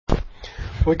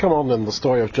We come on in the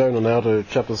story of Jonah now to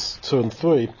chapters 2 and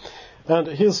 3. And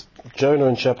here's Jonah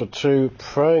in chapter 2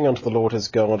 praying unto the Lord his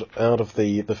God out of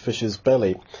the fish's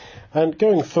belly. And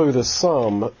going through this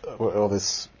psalm, or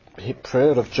this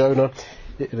prayer of Jonah,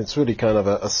 it's really kind of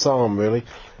a psalm really,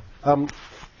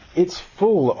 it's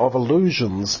full of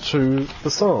allusions to the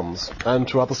Psalms and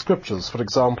to other scriptures. For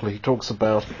example, he talks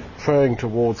about praying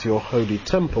towards your holy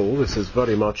temple. This is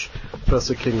very much 1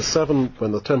 Kings 7,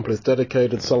 when the temple is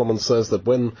dedicated. Solomon says that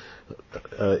when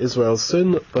Israel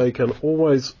sin, they can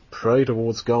always pray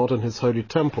towards God in his holy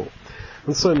temple.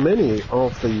 And so many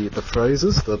of the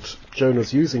phrases that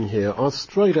Jonah's using here are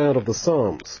straight out of the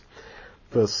Psalms.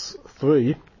 Verse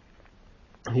 3,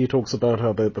 he talks about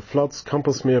how the floods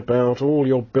compassed me about, all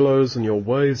your billows and your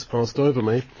waves passed over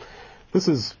me. This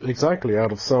is exactly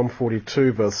out of Psalm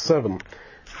 42, verse 7.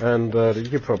 And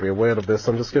you're probably aware of this.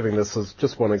 I'm just giving this as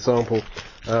just one example,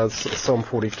 as Psalm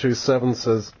 42, 7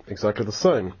 says exactly the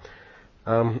same.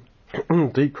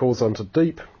 Deep calls unto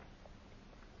deep.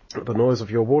 The noise of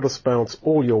your waterspouts,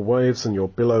 all your waves and your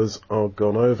billows are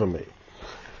gone over me.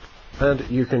 And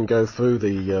you can go through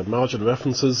the margin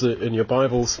references in your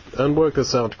Bibles and work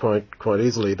this out quite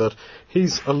easily, that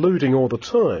he's alluding all the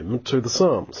time to the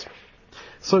Psalms.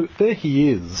 So there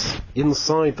he is,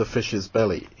 inside the fish's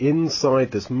belly, inside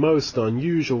this most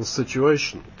unusual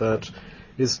situation that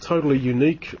is totally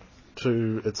unique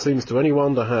to, it seems, to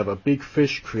anyone, to have a big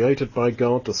fish created by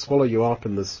God to swallow you up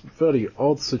in this very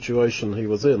odd situation he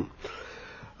was in.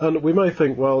 And we may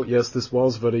think, well, yes, this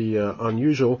was very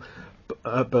unusual,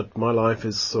 but my life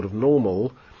is sort of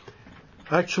normal.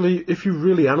 Actually, if you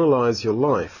really analyze your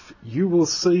life, you will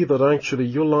see that actually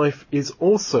your life is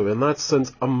also, in that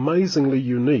sense, amazingly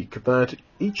unique, that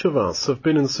each of us have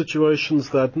been in situations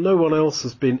that no one else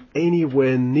has been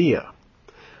anywhere near.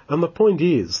 And the point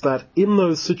is that in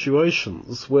those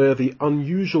situations where the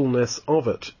unusualness of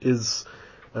it is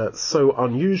so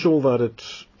unusual that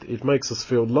it makes us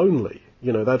feel lonely,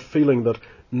 that feeling that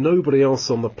nobody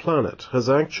else on the planet has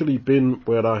actually been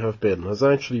where I have been, has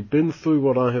actually been through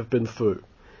what I have been through,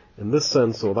 in this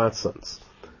sense or that sense.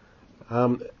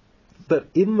 That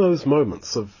in those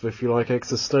moments of, if you like,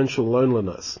 existential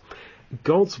loneliness,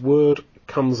 God's word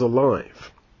comes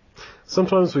alive.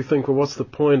 Sometimes we think, well, what's the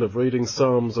point of reading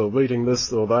Psalms or reading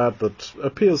this or that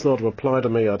appears not to apply to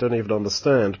me, I don't even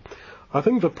understand. I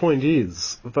think the point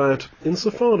is that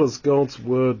insofar as God's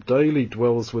word daily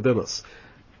dwells within us,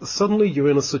 suddenly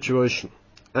you're in a situation,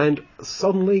 and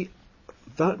suddenly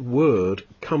that word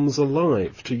comes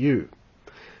alive to you.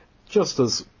 Just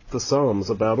as the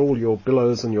Psalms about all your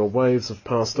billows and your waves have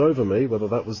passed over me, whether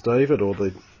that was David or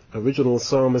the original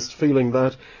psalmist feeling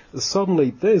that, suddenly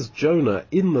there's Jonah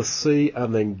in the sea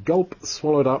and then gulp,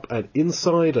 swallowed up, and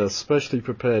inside a specially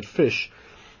prepared fish.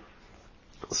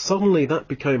 Suddenly that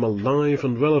became alive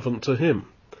and relevant to him.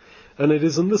 And it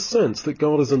is in this sense that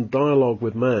God is in dialogue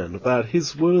with man, that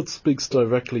his word speaks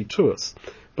directly to us.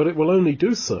 But it will only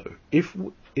do so if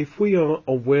we are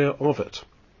aware of it.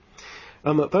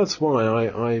 And that's why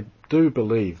I do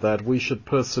believe that we should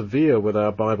persevere with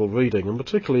our Bible reading, and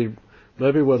particularly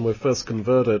maybe when we're first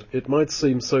converted, it might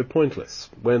seem so pointless.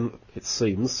 When it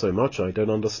seems so much, I don't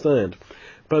understand.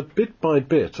 But bit by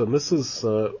bit, and this is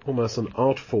almost an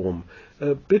art form,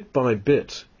 bit by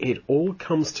bit, it all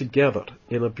comes together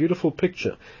in a beautiful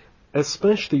picture,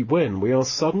 especially when we are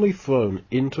suddenly thrown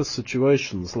into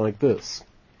situations like this.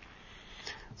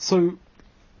 So,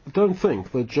 don't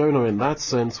think that Jonah in that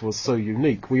sense was so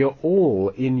unique. We are all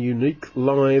in unique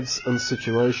lives and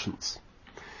situations.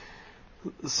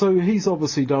 So he's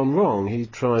obviously done wrong. He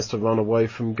tries to run away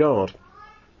from God.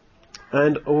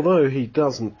 And although he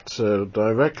doesn't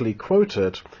directly quote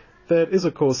it, there is,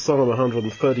 of course, Psalm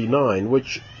 139,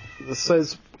 which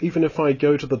says, even if I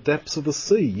go to the depths of the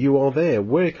sea, you are there.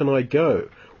 Where can I go?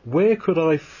 Where could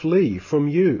I flee from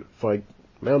you? If I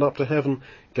mount up to heaven,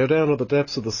 go down to the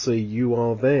depths of the sea, you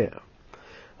are there.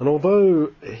 And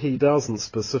although he doesn't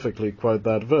specifically quote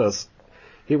that verse,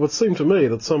 it would seem to me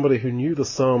that somebody who knew the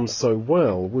Psalms so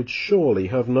well would surely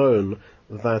have known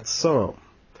that psalm.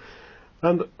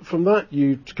 And from that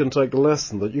you can take the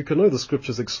lesson that you can know the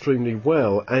Scriptures extremely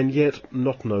well and yet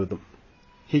not know them.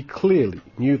 He clearly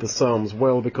knew the Psalms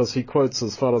well because he quotes,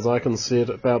 as far as I can see it,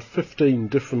 about 15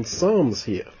 different Psalms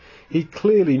here. He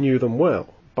clearly knew them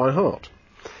well, by heart,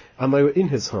 and they were in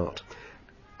his heart.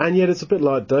 And yet it's a bit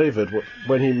like David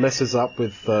when he messes up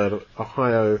with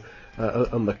Ahio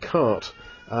and the cart,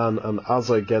 and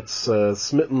Uzzah gets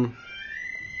smitten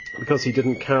because he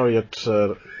didn't carry it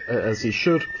as he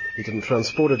should. He didn't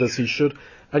transport it as he should.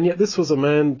 And yet this was a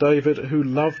man, David, who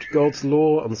loved God's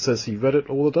law and says he read it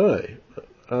all the day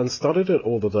and studied it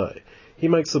all the day. He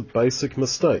makes a basic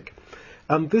mistake.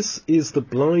 And this is the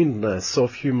blindness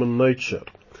of human nature.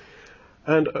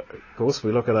 And, of course,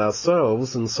 we look at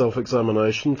ourselves in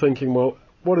self-examination thinking, well,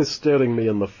 what is staring me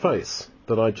in the face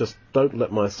that I just don't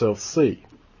let myself see?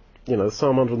 You know,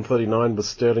 Psalm 139 was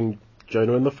staring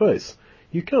Jonah in the face.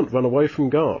 You can't run away from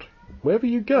God. Wherever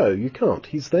you go, you can't.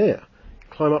 He's there.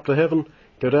 Climb up to heaven,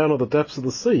 go down to the depths of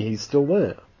the sea, he's still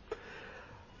there.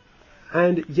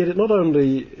 And yet it not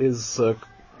only is a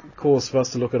cause for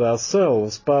us to look at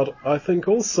ourselves, but I think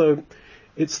also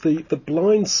it's the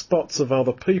blind spots of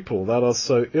other people that are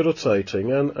so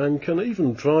irritating and can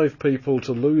even drive people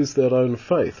to lose their own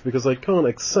faith because they can't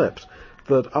accept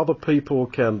that other people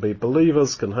can be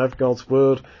believers, can have God's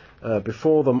word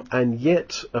before them, and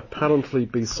yet apparently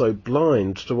be so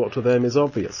blind to what to them is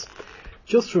obvious.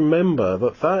 Just remember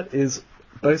that that is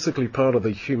basically part of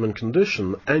the human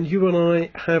condition, and you and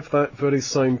I have that very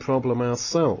same problem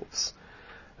ourselves.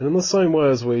 And in the same way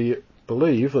as we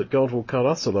believe that God will cut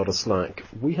us a lot of slack,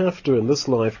 we have to in this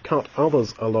life cut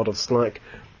others a lot of slack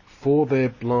for their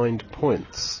blind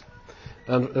points.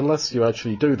 And unless you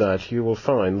actually do that, you will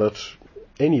find that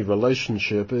any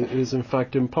relationship is in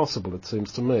fact impossible, it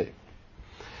seems to me.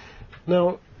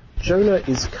 Now, Jonah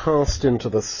is cast into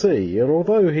the sea, and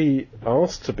although he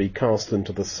asked to be cast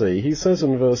into the sea, he says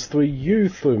in verse 3, you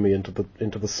threw me into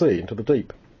the sea, into the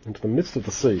deep, into the midst of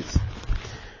the seas.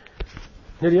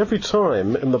 Nearly every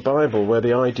time in the Bible where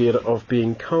the idea of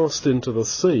being cast into the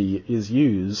sea is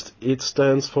used, it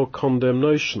stands for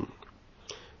condemnation.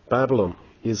 Babylon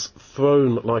is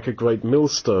thrown like a great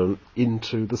millstone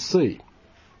into the sea.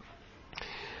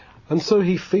 And so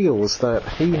he feels that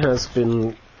he has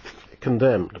been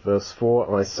condemned. Verse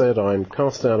 4, I said, I am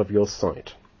cast out of your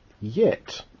sight.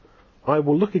 Yet I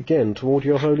will look again toward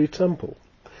your holy temple.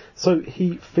 So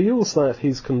he feels that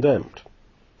he's condemned,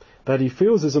 that he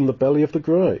feels is in the belly of the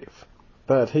grave,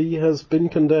 that he has been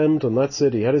condemned and that's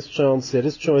it, he had his chance, he had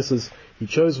his choices, he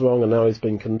chose wrong and now he's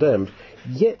been condemned.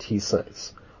 Yet, he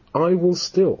says, I will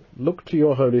still look to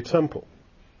your holy temple.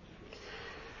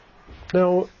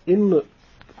 Now, in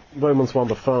Romans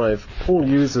 1-5, Paul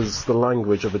uses the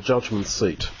language of a judgment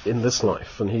seat in this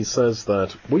life, and he says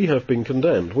that we have been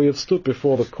condemned. We have stood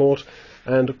before the court,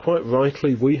 and quite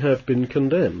rightly we have been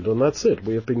condemned, and that's it.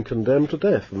 We have been condemned to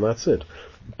death, and that's it.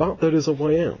 But there is a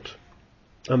way out,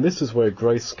 and this is where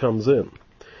grace comes in.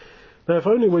 Now, if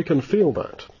only we can feel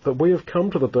that we have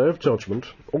come to the day of judgment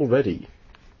already,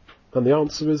 and the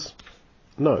answer is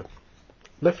no.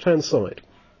 Left-hand side,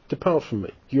 depart from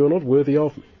me. You are not worthy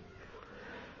of me.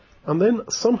 And then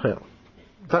somehow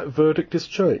that verdict is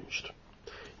changed.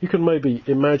 You can maybe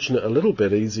imagine it a little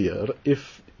bit easier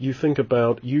if you think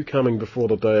about you coming before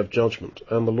the day of judgment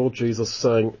and the Lord Jesus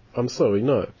saying, I'm sorry,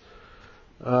 no.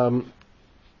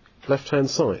 Left-hand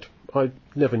side, I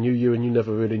never knew you and you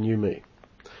never really knew me.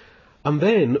 And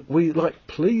then we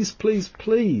please, please,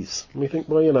 please. And we think,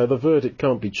 well, you know, the verdict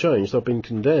can't be changed. I've been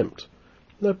condemned.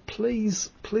 No,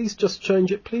 please, please just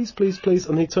change it. Please, please, please.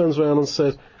 And he turns around and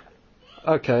says,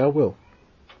 okay, I will.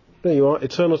 There you are,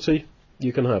 eternity,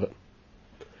 you can have it.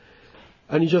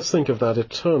 And you just think of that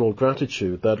eternal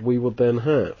gratitude that we would then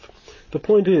have. The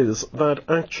point is that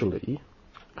actually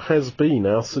has been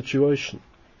our situation.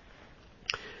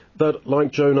 That,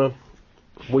 like Jonah,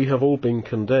 we have all been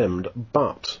condemned,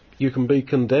 but you can be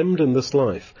condemned in this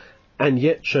life and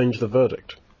yet change the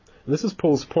verdict. And this is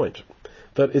Paul's point.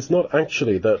 That it's not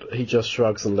actually that he just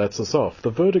shrugs and lets us off.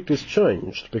 The verdict is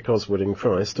changed because we're in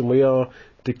Christ and we are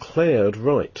declared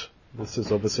right. This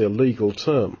is obviously a legal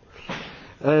term.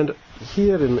 And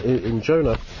here in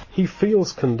Jonah, he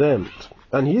feels condemned.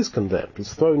 And he is condemned.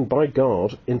 He's thrown by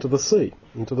God into the sea,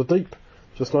 into the deep,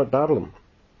 just like Babylon,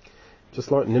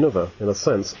 just like Nineveh in a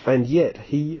sense. And yet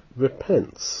he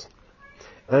repents.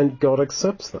 And God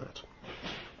accepts that.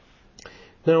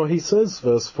 Now he says,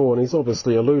 verse 4, and he's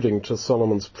obviously alluding to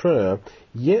Solomon's prayer,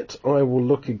 yet I will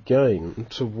look again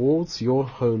towards your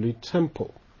holy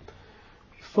temple.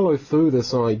 Follow through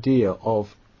this idea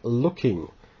of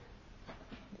looking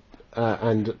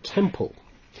and temple.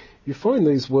 You find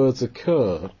these words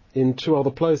occur in two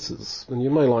other places, and you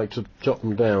may like to jot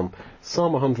them down.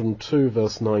 Psalm 102,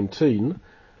 verse 19,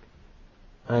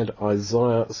 and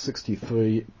Isaiah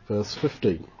 63, verse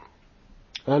 15.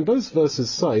 And those verses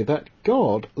say that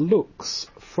God looks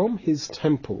from his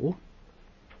temple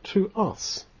to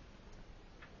us.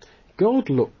 God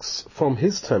looks from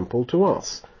his temple to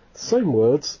us. Same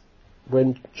words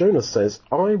when Jonah says,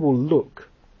 I will look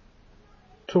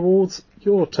towards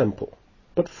your temple.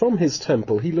 But from his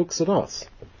temple he looks at us.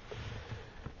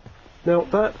 Now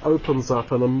that opens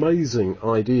up an amazing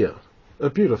idea,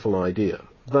 a beautiful idea,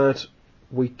 that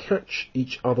we catch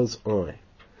each other's eye.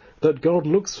 That God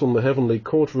looks from the heavenly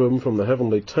courtroom, from the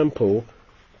heavenly temple,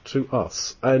 to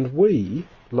us. And we,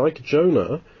 like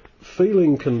Jonah,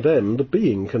 feeling condemned,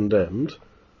 being condemned,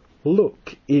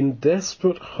 look in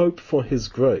desperate hope for his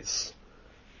grace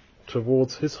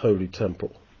towards his holy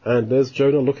temple. And there's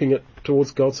Jonah looking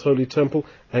towards God's holy temple,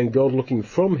 and God looking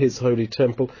from his holy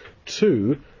temple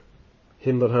to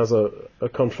him that has a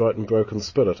contrite and broken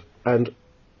spirit. And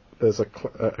there's a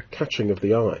catching of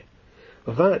the eye.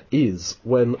 That is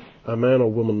when a man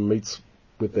or woman meets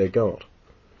with their God.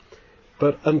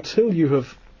 But until you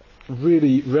have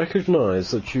really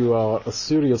recognized that you are a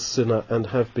serious sinner and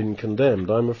have been condemned,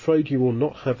 I'm afraid you will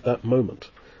not have that moment,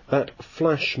 that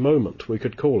flash moment, we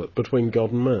could call it, between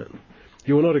God and man.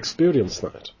 You will not experience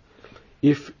that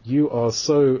if you are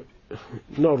so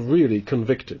not really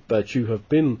convicted that you have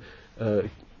been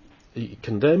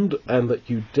condemned, and that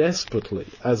you desperately,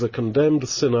 as a condemned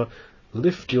sinner,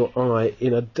 lift your eye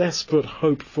in a desperate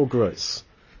hope for grace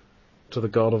to the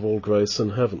God of all grace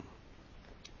in heaven.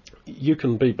 You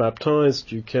can be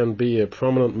baptized, you can be a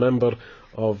prominent member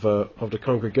of the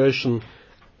congregation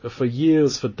for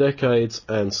years, for decades,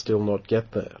 and still not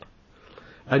get there.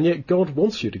 And yet God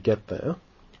wants you to get there,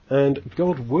 and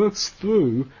God works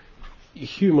through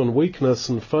human weakness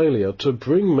and failure to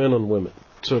bring men and women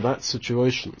to that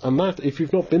situation. And that, if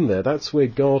you've not been there, that's where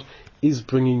God is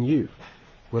bringing you,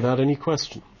 without any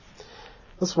question.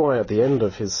 That's why at the end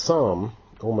of his psalm,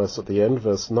 almost at the end,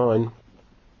 verse 9,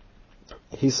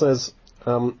 he says,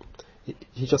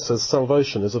 he just says,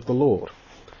 salvation is of the Lord.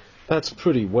 That's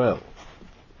pretty well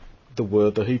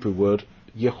the Hebrew word,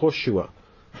 Yehoshua,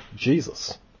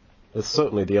 Jesus. It's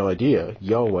certainly the idea,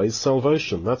 Yahweh's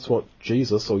salvation. That's what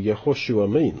Jesus or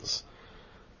Yehoshua means.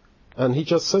 And he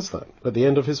just says that at the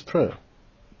end of his prayer.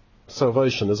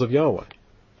 Salvation is of Yahweh,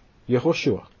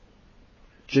 Yehoshua,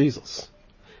 Jesus.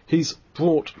 He's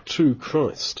brought to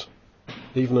Christ,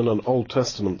 even in an Old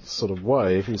Testament sort of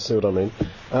way, if you see what I mean,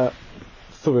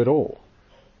 through it all.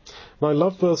 And I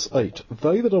love verse 8.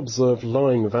 They that observe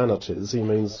lying vanities, he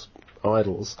means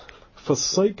idols,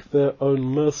 forsake their own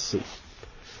mercy.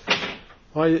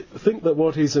 I think that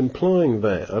what he's implying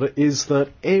there is that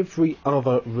every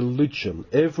other religion,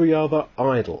 every other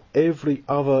idol, every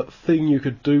other thing you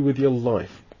could do with your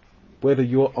life, whether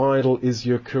your idol is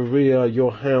your career,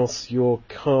 your house, your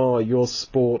car, your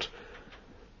sport,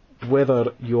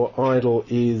 whether your idol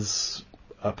is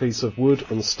a piece of wood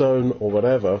and stone or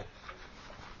whatever,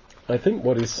 I think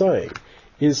what he's saying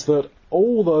is that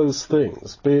all those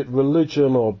things, be it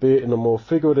religion or be it in a more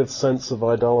figurative sense of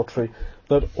idolatry,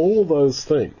 that all those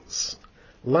things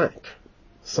lack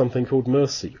something called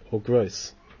mercy or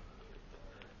grace.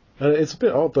 And it's a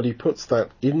bit odd that he puts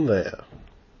that in there,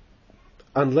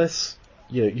 unless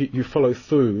you follow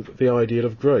through the idea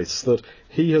of grace, that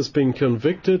he has been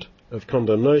convicted of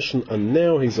condemnation and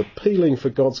now he's appealing for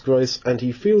God's grace, and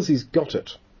he feels he's got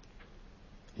it.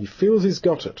 He feels he's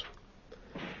got it.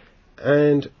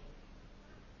 And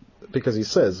because he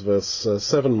says, verse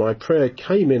 7, my prayer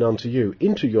came in unto you,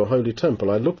 into your holy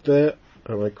temple. I looked there,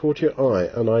 and I caught your eye,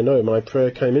 and I know my prayer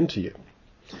came into you.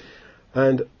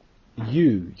 And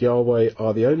you, Yahweh,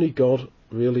 are the only God,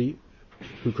 really,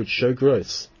 who could show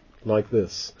grace like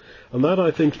this. And that,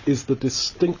 I think, is the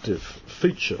distinctive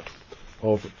feature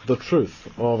of the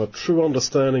truth, of a true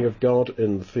understanding of God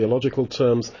in theological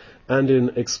terms and in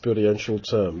experiential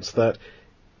terms, that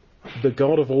the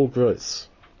God of all grace,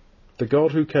 the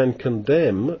God who can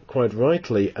condemn quite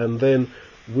rightly and then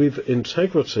with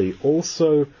integrity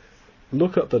also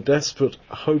look at the desperate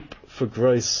hope for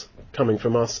grace coming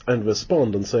from us and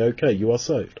respond and say, okay, you are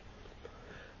saved.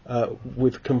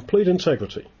 With complete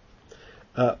integrity.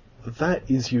 That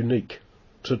is unique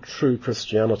to true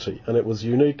Christianity, and it was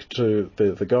unique to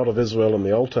the God of Israel in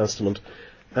the Old Testament,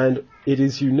 and it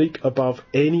is unique above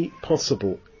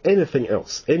anything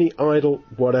else, any idol,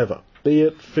 whatever. Be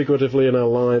it figuratively in our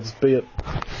lives, be it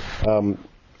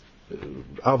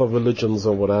other religions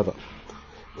or whatever.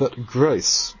 That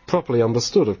grace, properly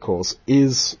understood, of course,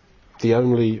 is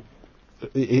the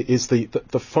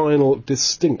final,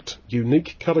 distinct,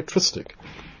 unique characteristic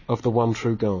of the one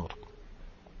true God.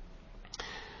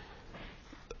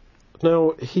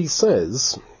 Now, he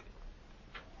says,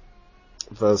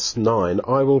 verse 9,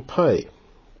 I will pay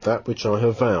that which I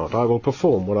have vowed. I will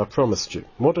perform what I promised you.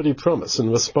 What did he promise in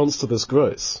response to this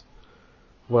grace?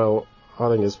 Well, I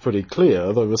think it's pretty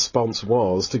clear the response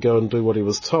was to go and do what he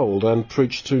was told and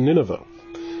preach to Nineveh.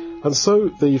 And so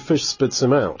the fish spits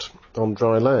him out on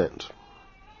dry land.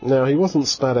 Now, he wasn't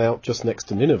spat out just next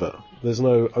to Nineveh. There's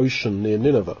no ocean near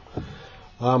Nineveh.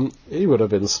 He would have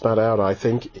been spat out, I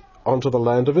think, onto the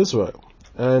land of Israel.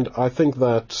 And I think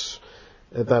that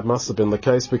must have been the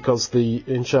case because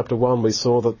in chapter 1 we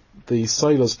saw that the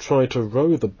sailors tried to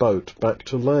row the boat back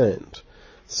to land.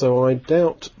 So I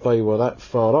doubt they were that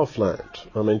far off land.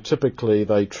 I mean, typically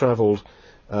they travelled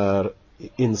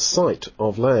in sight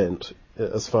of land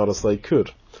as far as they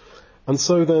could. And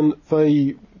so then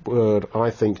they were,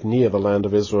 I think, near the land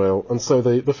of Israel, and so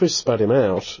the fish spat him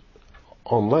out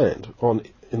on land,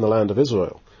 in the land of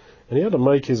Israel. And he had to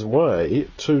make his way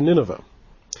to Nineveh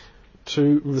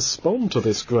to respond to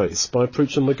this grace by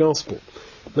preaching the gospel.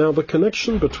 Now, the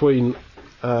connection between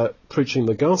preaching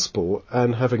the gospel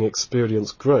and having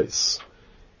experienced grace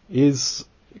is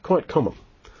quite common.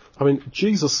 I mean,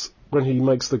 Jesus, when he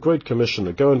makes the Great Commission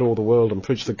to go into all the world and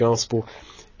preach the gospel,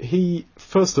 he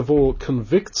first of all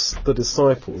convicts the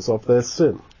disciples of their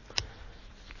sin,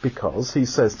 because he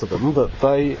says to them that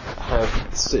they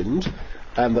have sinned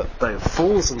and that they are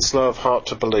fools and slow of heart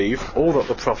to believe all that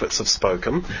the prophets have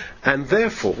spoken, and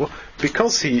therefore,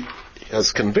 because he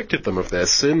has convicted them of their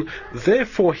sin,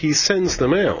 therefore he sends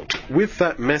them out with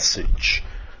that message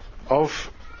of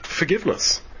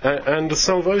forgiveness and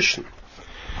salvation.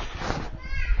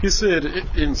 You see it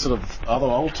in sort of other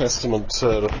Old Testament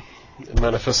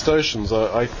manifestations.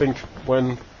 I think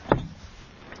when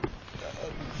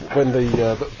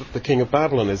the king of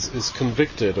Babylon is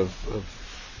convicted of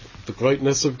the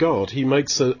greatness of God, he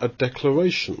makes a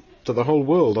declaration that the whole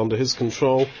world under his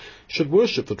control should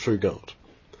worship the true God.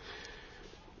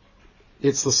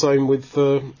 It's the same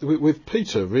with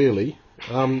Peter, really.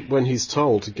 When he's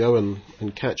told to go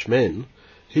and catch men,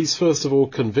 he's first of all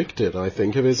convicted, I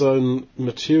think, of his own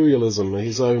materialism,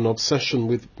 his own obsession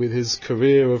with his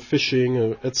career of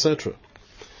fishing, etc.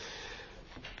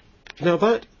 Now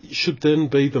that should then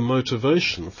be the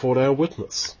motivation for our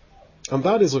witness. And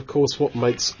that is, of course, what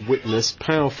makes witness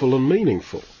powerful and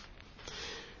meaningful.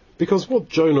 Because what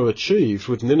Jonah achieved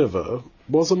with Nineveh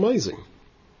was amazing.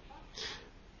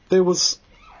 There was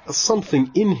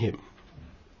something in him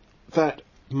that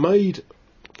made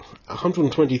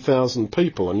 120,000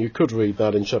 people, and you could read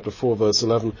that in chapter 4, verse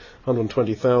 11,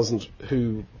 120,000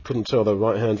 who couldn't tell their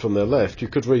right hand from their left. You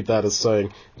could read that as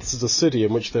saying, this is a city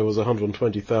in which there was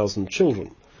 120,000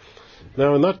 children.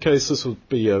 Now, in that case, this would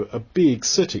be a big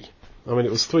city. I mean,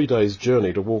 it was 3 days'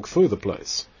 journey to walk through the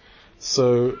place.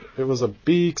 So it was a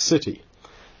big city.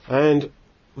 And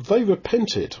they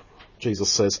repented, Jesus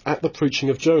says, at the preaching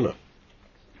of Jonah.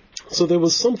 So there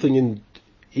was something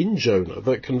in Jonah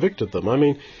that convicted them. I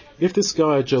mean, if this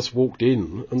guy had just walked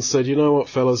in and said, you know what,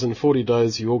 fellas, in 40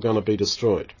 days you're all going to be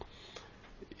destroyed,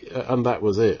 and that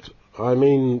was it, I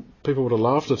mean, people would have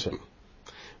laughed at him.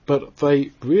 But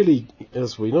they really,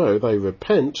 as we know, they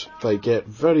repent, they get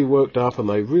very worked up, and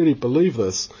they really believe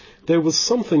this. There was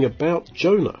something about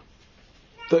Jonah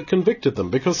that convicted them,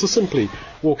 because to simply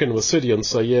walk into a city and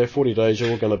say, yeah, 40 days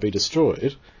you're all going to be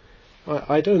destroyed,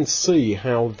 I don't see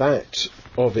how that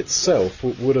of itself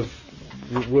would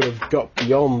have got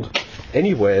beyond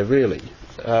anywhere, really.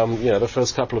 The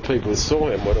first couple of people who saw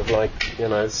him would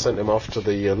have, sent him off to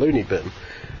the loony bin.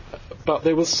 But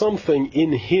there was something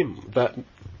in him that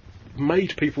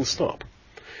made people stop.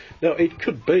 Now, it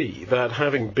could be that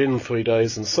having been 3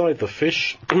 days inside the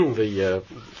fish, the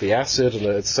acid and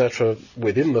etc.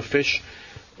 within the fish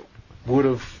would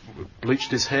have bleached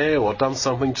his hair or done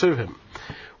something to him.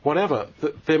 Whatever,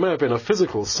 there may have been a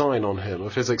physical sign on him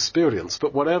of his experience,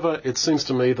 but whatever, it seems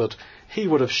to me that he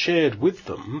would have shared with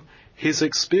them his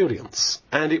experience,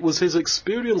 and it was his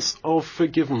experience of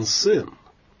forgiven sin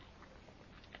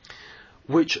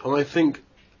which I think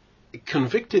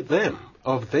convicted them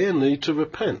of their need to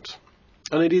repent.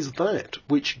 And it is that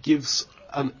which gives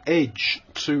an edge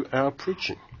to our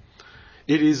preaching.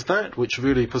 It is that which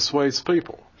really persuades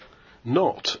people,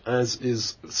 not, as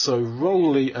is so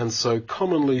wrongly and so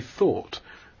commonly thought,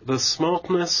 the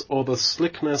smartness or the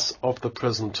slickness of the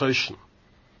presentation.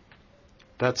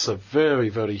 That's a very,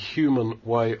 very human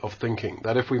way of thinking,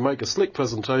 that if we make a slick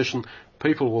presentation,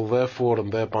 people will therefore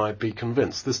and thereby be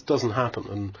convinced. This doesn't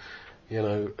happen,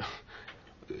 and,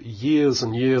 years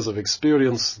and years of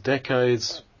experience,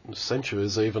 decades,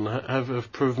 centuries even,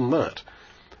 have proven that.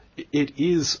 It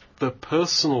is the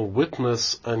personal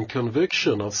witness and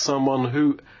conviction of someone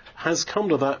who has come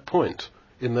to that point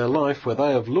in their life where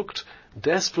they have looked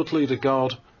desperately to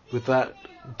God with that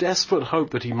desperate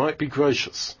hope that he might be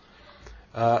gracious,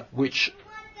 which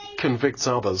convicts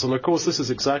others. And of course this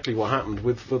is exactly what happened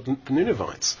with the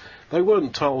Ninevites. They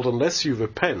weren't told, unless you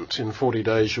repent in 40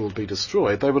 days you will be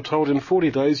destroyed. They were told, in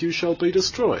 40 days you shall be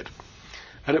destroyed.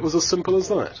 And it was as simple as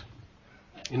that.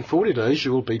 In 40 days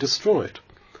you will be destroyed.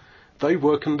 They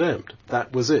were condemned.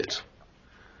 That was it.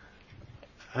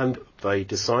 And they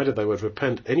decided they would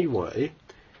repent anyway,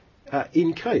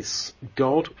 in case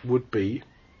God would be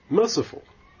merciful.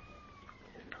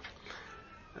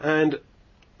 And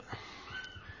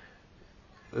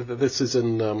this is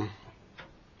in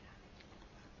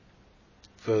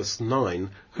verse 9.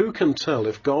 Who can tell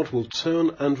if God will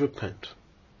turn and repent,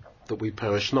 that we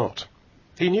perish not?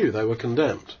 He knew they were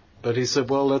condemned, but he said,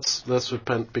 well, let's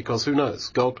repent, because who knows?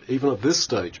 God, even at this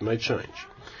stage, may change.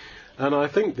 And I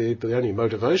think the only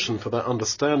motivation for that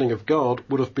understanding of God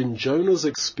would have been Jonah's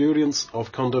experience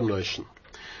of condemnation.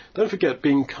 Don't forget,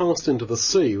 being cast into the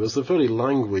sea was the very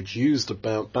language used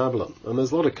about Babylon, and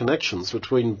there's a lot of connections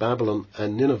between Babylon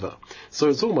and Nineveh. So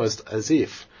it's almost as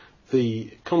if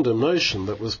the condemnation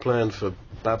that was planned for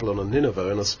Babylon and Nineveh,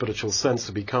 in a spiritual sense,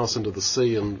 to be cast into the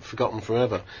sea and forgotten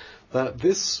forever, that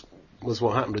this was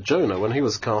what happened to Jonah when he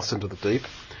was cast into the deep.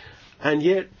 And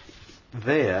yet,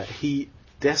 there, he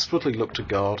desperately looked to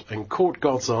God and caught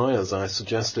God's eye, as I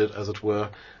suggested, as it were,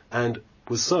 and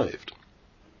was saved.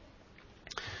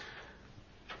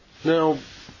 Now,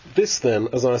 this then,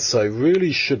 as I say,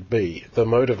 really should be the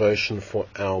motivation for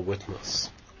our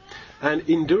witness. And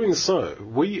in doing so,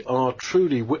 we are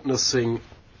truly witnessing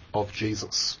of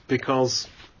Jesus, because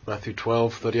Matthew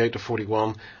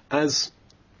 12:38-41, as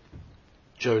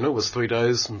Jonah was 3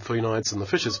 days and 3 nights in the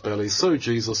fish's belly, so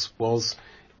Jesus was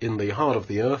in the heart of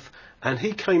the earth, and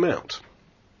he came out.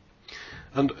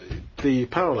 And the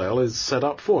parallel is set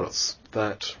up for us,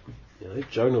 that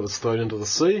Jonah was thrown into the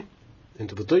sea,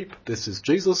 into the deep. This is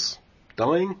Jesus,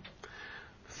 dying,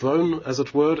 thrown, as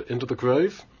it were, into the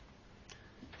grave.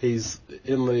 He's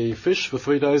in the fish for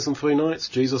 3 days and 3 nights.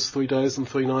 Jesus 3 days and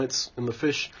 3 nights in the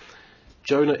fish.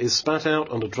 Jonah is spat out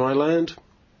onto dry land.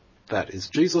 That is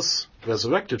Jesus,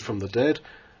 resurrected from the dead.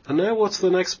 And now what's the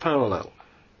next parallel?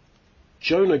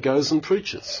 Jonah goes and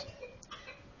preaches.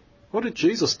 What did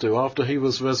Jesus do after he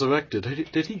was resurrected?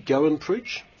 Did he go and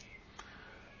preach?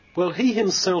 Well, he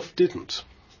himself didn't.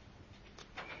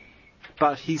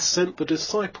 But he sent the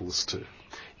disciples to.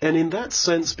 And in that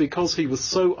sense, because he was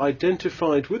so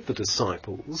identified with the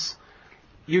disciples,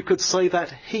 you could say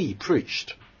that he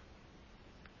preached.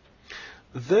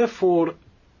 Therefore,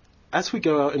 as we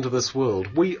go out into this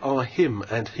world, we are him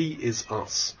and he is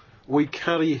us. We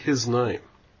carry his name.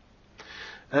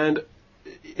 And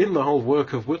in the whole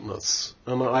work of witness,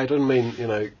 and I don't mean,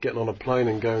 getting on a plane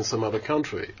and going some other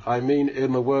country. I mean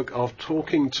in the work of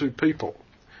talking to people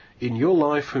in your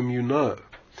life whom you know.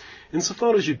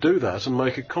 Insofar as you do that and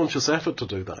make a conscious effort to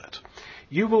do that,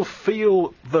 you will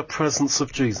feel the presence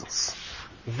of Jesus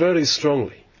very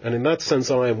strongly. And in that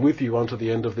sense, I am with you unto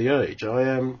the end of the age. I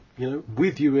am,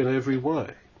 with you in every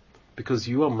way, because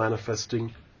you are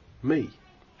manifesting me.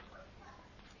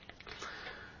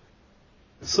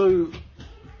 So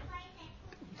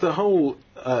the whole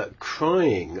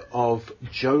crying of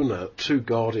Jonah to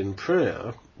God in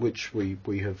prayer, which we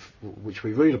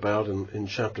read about in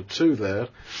chapter 2 there,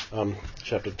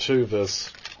 chapter 2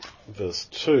 verse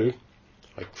 2,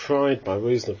 I cried by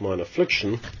reason of mine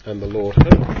affliction, and the Lord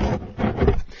heard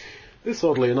me. This,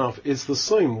 oddly enough, is the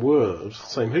same word,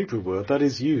 same Hebrew word, that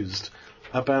is used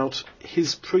about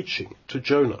his preaching to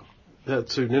Jonah,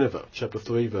 to Nineveh, chapter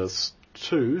 3 verse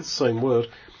 2, same word.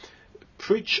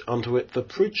 Preach unto it the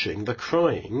preaching, the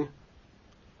crying,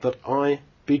 that I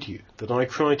bid you, that I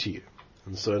cry to you.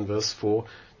 And so in verse 4,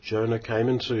 Jonah came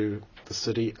into the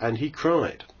city and he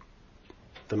cried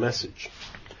the message.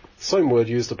 Same word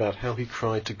used about how he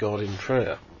cried to God in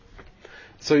prayer.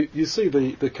 So you see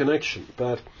the connection,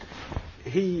 that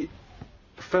he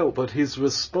felt that his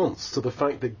response to the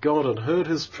fact that God had heard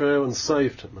his prayer and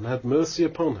saved him and had mercy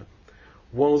upon him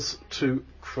was to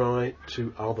cry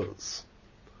to others.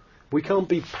 We can't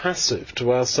be passive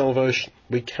to our salvation.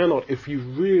 We cannot, if you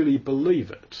really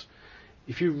believe it.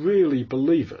 If you really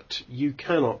believe it, you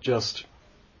cannot just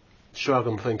shrug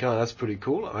and think, that's pretty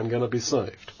cool, I'm going to be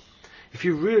saved. If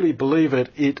you really believe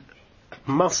it, it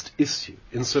must issue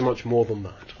in so much more than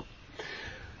that.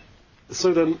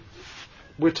 So then,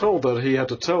 we're told that he had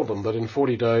to tell them that in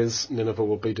 40 days Nineveh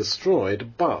will be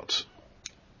destroyed, but,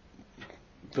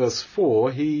 verse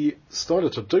 4, he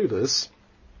started to do this.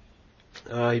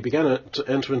 He began to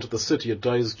enter into the city a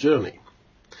day's journey.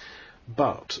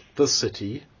 But the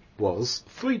city was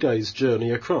 3 days'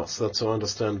 journey across. That's how I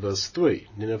understand verse 3.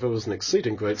 Nineveh was an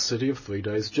exceeding great city of 3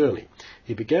 days' journey.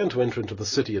 He began to enter into the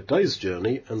city a day's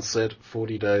journey and said,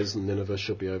 40 days and Nineveh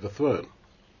shall be overthrown.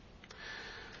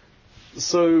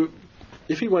 So,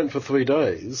 if he went for 3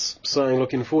 days, saying,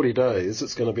 look, in 40 days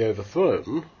it's going to be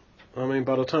overthrown,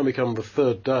 by the time we come to the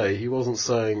 3rd day, he wasn't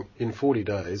saying in 40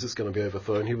 days it's going to be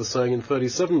overthrown, he was saying in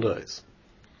 37 days.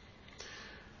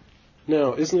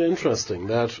 Now, isn't it interesting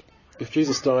that if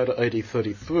Jesus died at AD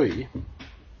 33,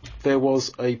 there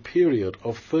was a period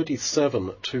of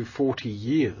 37 to 40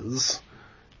 years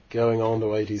going on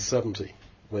to AD 70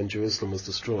 when Jerusalem was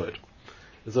destroyed.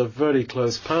 There's a very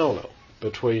close parallel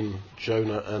between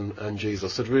Jonah and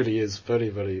Jesus. It really is very,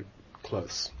 very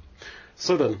close.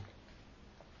 So then,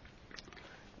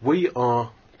 we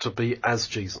are to be as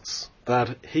Jesus,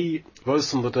 that he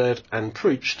rose from the dead and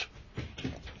preached,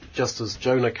 just as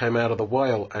Jonah came out of the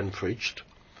whale and preached,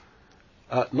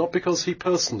 not because he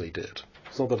personally did.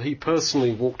 It's not that he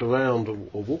personally walked around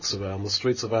or walks around the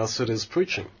streets of our cities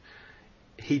preaching.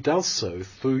 He does so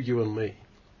through you and me.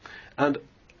 And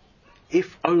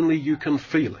if only you can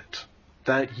feel it,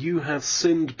 that you have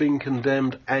sinned, been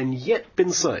condemned, and yet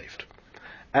been saved,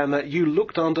 and that you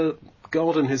looked under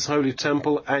God in his holy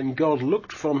temple, and God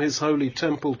looked from his holy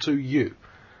temple to you,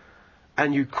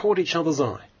 and you caught each other's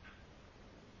eye,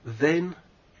 then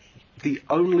the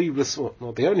only response,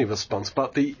 not the only response,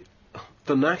 but the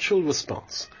natural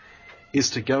response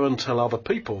is to go and tell other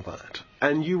people that,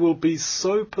 and you will be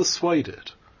so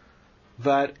persuaded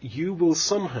that you will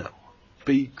somehow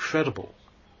be credible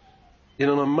in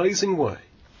an amazing way,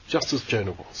 just as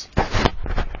Jonah was.